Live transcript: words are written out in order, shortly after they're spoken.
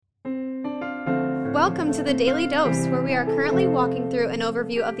Welcome to the Daily Dose, where we are currently walking through an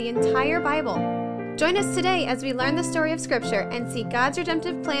overview of the entire Bible. Join us today as we learn the story of Scripture and see God's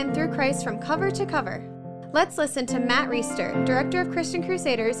redemptive plan through Christ from cover to cover. Let's listen to Matt Reisetter, Director of Christian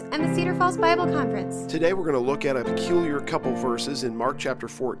Crusaders and the Cedar Falls Bible Conference. Today we're going to look at a peculiar couple verses in Mark chapter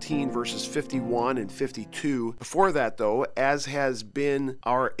 14, verses 51 and 52. Before that, though, as has been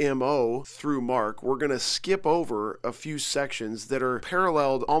our MO through Mark, we're going to skip over a few sections that are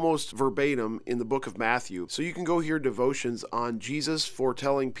paralleled almost verbatim in the book of Matthew. So you can go hear devotions on Jesus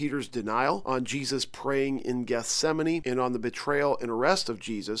foretelling Peter's denial, on Jesus praying in Gethsemane, and on the betrayal and arrest of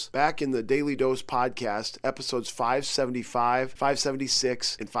Jesus back in the Daily Dose podcast, episodes 575,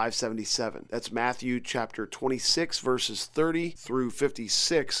 576, and 577. That's Matthew chapter 26, verses 30 through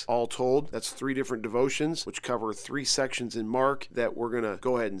 56, all told. That's three different devotions, which cover three sections in Mark that we're going to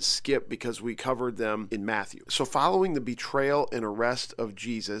go ahead and skip because we covered them in Matthew. So following the betrayal and arrest of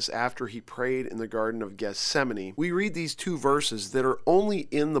Jesus after he prayed in the Garden of Gethsemane, we read these two verses that are only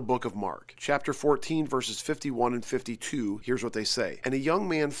in the book of Mark. Chapter 14, verses 51 and 52, here's what they say. And a young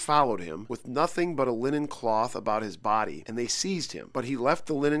man followed him with nothing but a linen cloth about his body, and they seized him. But he left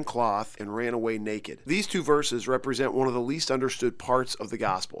the linen cloth and ran away naked. These two verses represent one of the least understood parts of the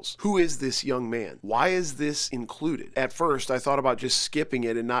Gospels. Who is this young man? Why is this included? At first, I thought about just skipping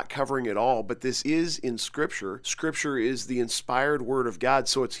it and not covering it all, but this is in Scripture. Scripture is the inspired Word of God,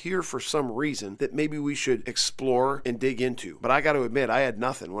 so it's here for some reason that maybe we should explore and dig into. But I got to admit, I had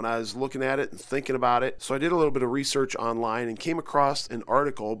nothing when I was looking at it and thinking about it. So I did a little bit of research online and came across an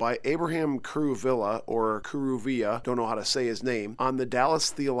article by Abraham Kuruvilla, or Kuruvia, don't know how to say his name, on the Dallas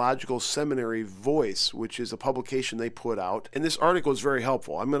Theological Seminary Voice, which is a publication they put out. And this article is very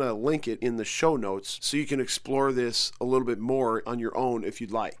helpful. I'm going to link it in the show notes so you can explore this a little bit more on your own if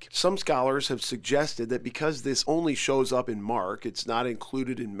you'd like. Some scholars have suggested that because this only shows up in Mark, it's not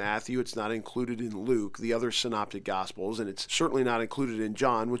included in Matthew, it's not included in Luke, the other synoptic gospels, and it's certainly not included in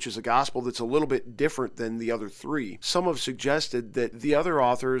John, which is a gospel that's a little bit different than the other three. Some have suggested that the other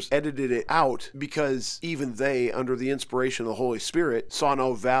authors edited it out because even they, under the inspiration of the Holy Spirit, saw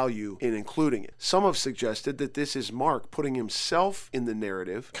no value in including it. Some have suggested that this is Mark putting himself in the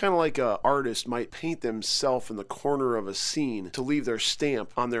narrative, kind of like an artist might paint themselves in the corner of a scene to leave their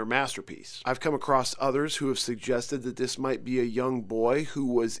stamp on their masterpiece. I've come across others who have suggested that this might be a young boy who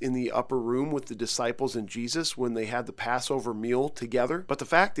was in the upper room with the disciples and Jesus when they had the Passover meal together. But the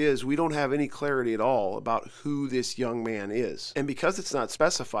fact is, we don't have any clarity at all about who this young man is. And because it's not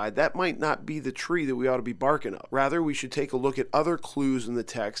specified, that might not be the tree that we ought to be barking up. Rather, we should take a look at other clues in the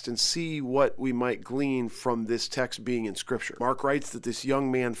text and see what we might glean from this text being in Scripture. Mark writes that this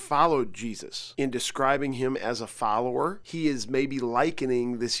young man followed Jesus. In describing him as a follower, he is maybe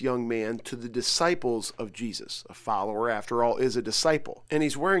likening this young man to the disciples of Jesus. A follower, after all, is a disciple. And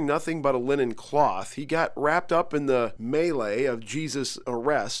he's wearing nothing but a linen cloth. He got wrapped up in the melee of Jesus'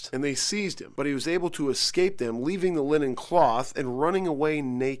 arrest, and they seized him. But he was able to escape them, leaving the linen cloth and running away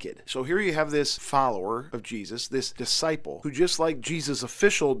naked. So here you have this follower of Jesus, this disciple, who just like Jesus'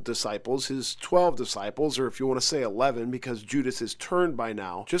 official disciples, his 12 disciples, or if you want to say 11 because Judas is turned by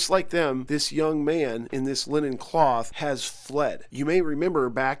now, just like them, this young man in this linen cloth has fled. You may remember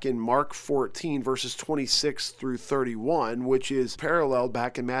back in Mark 14 verses 26 through 31, which is paralleled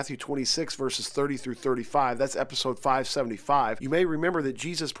back in Matthew 26 verses 30 through 35. That's episode 575. You may remember that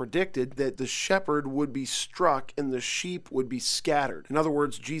Jesus predicted that the shepherd would be struck and the sheep would be scattered. In other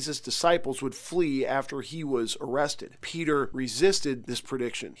words, Jesus' disciples would flee after he was arrested. Peter resisted this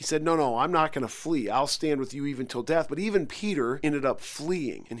prediction. He said, no, I'm not going to flee. I'll stand with you even till death. But even Peter ended up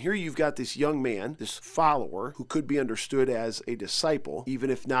fleeing. And here you've got this young man, this follower, who could be understood as a disciple, even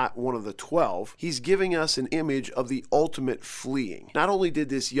if not one of the 12. He's giving us an image of the ultimate fleeing. Not only did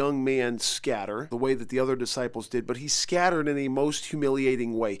this young man scatter the way that the other disciples did, but he scattered in a most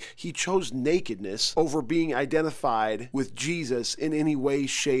humiliating way. He chose nakedness over being identified with Jesus in any way,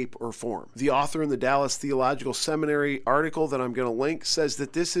 shape, or form. The author in the Dallas Theological Seminary article that I'm going to link says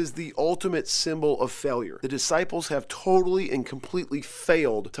that this is the ultimate symbol of failure. The disciples have totally and completely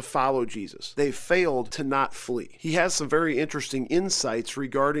failed to follow Jesus. They've failed to not flee. He has some very interesting insights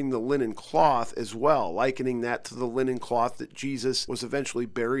regarding the linen cloth as well, likening that to the linen cloth that Jesus was eventually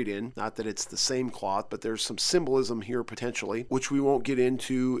buried in. Not that it's the same cloth, but there's some symbolism here potentially, which we won't get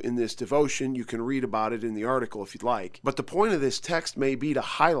into in this devotion. You can read about it in the article if you'd like. But the point of this text may be to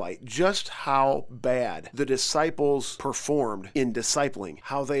highlight just how how bad the disciples performed in discipling,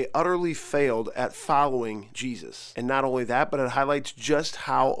 how they utterly failed at following Jesus. And not only that, but it highlights just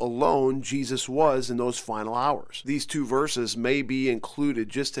how alone Jesus was in those final hours. These two verses may be included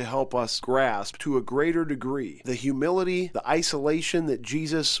just to help us grasp to a greater degree the humility, the isolation that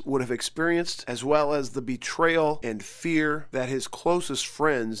Jesus would have experienced, as well as the betrayal and fear that his closest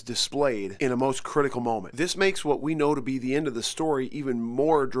friends displayed in a most critical moment. This makes what we know to be the end of the story even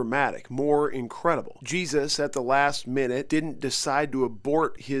more dramatic, more incredible. Jesus, at the last minute, didn't decide to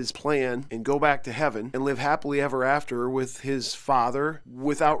abort his plan and go back to heaven and live happily ever after with his Father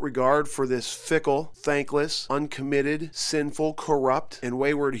without regard for this fickle, thankless, uncommitted, sinful, corrupt, and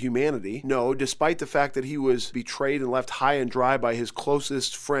wayward humanity. No, despite the fact that he was betrayed and left high and dry by his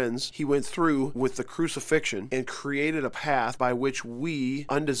closest friends, he went through with the crucifixion and created a path by which we,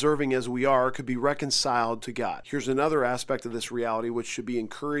 undeserving as we are, could be reconciled to God. Here's another aspect of this reality which should be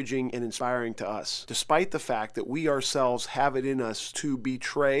encouraging and inspiring to us. Despite the fact that we ourselves have it in us to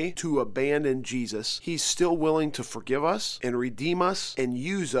betray, to abandon Jesus, he's still willing to forgive us and redeem us and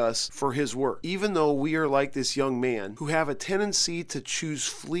use us for his work. Even though we are like this young man who have a tendency to choose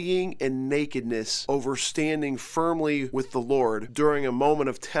fleeing and nakedness over standing firmly with the Lord during a moment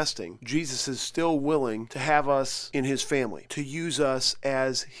of testing, Jesus is still willing to have us in his family, to use us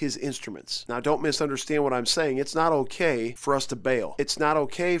as his instruments. Now, don't misunderstand what I'm saying. It's not okay for us to bail. It's not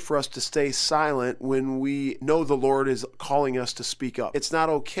okay for us to stay silent when we know the Lord is calling us to speak up. It's not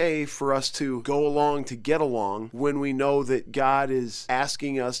okay for us to go along to get along when we know that God is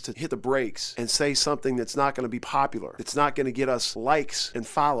asking us to hit the brakes and say something that's not going to be popular. It's not going to get us likes and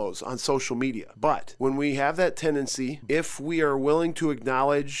follows on social media. But when we have that tendency, if we are willing to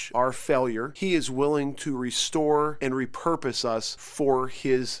acknowledge our failure, he is willing to restore and repurpose us for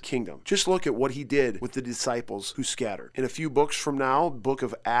his kingdom. Just look at what he did with the disciples who scattered. In a few books from now, book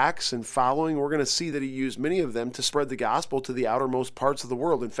of Acts and following, we're going to see that he used many of them to spread the gospel to the outermost parts of the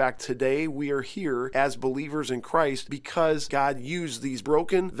world. In fact, today we are here as believers in Christ because God used these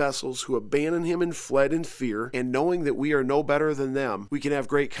broken vessels who abandoned him and fled in fear, and knowing that we are no better than them, we can have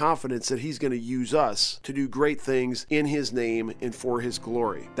great confidence that he's going to use us to do great things in his name and for his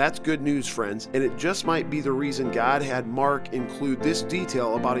glory. That's good news, friends, and it just might be the reason God had Mark include this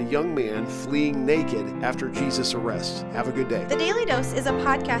detail about a young man fleeing naked after Jesus' arrest. Have a good day. The Daily Dose is a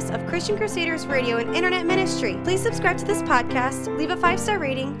podcast of Christian Crusaders Radio and Internet Ministry. Please subscribe to this podcast, leave a 5-star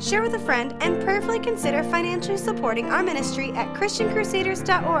rating, share with a friend, and prayerfully consider financially supporting our ministry at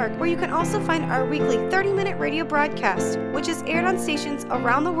ChristianCrusaders.org, where you can also find our weekly 30-minute radio broadcast, which is aired on stations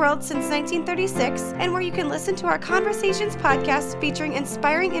around the world since 1936, and where you can listen to our Conversations podcast featuring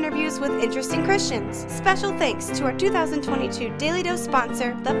inspiring interviews with interesting Christians. Special thanks to our 2022 Daily Dose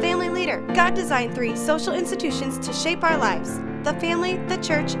sponsor, The Family Leader. God designed 3 social institutions to shape our lives: the family, the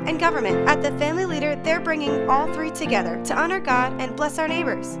church, and government. At The Family Leader, they're bringing all 3 together to honor God and bless our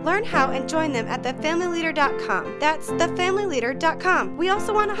neighbors. Learn how and join them at thefamilyleader.com. That's thefamilyleader.com. We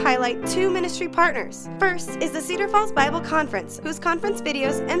also want to highlight 2 ministry partners. First is the Cedar Falls Bible Conference, whose conference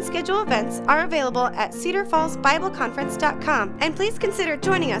videos and schedule events are available at cedarfallsbibleconference.com. And please consider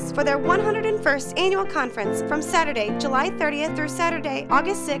joining us for their 101st annual conference from Saturday, July 30th through Saturday,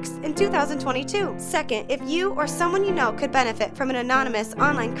 August 6th in 2022. Second, if you or someone you know could benefit from an anonymous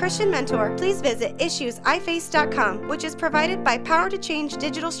online Christian mentor, please visit issuesiface.com, which is provided by Power to Change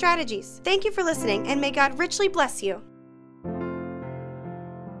Digital Strategies. Thank you for listening, and may God richly bless you.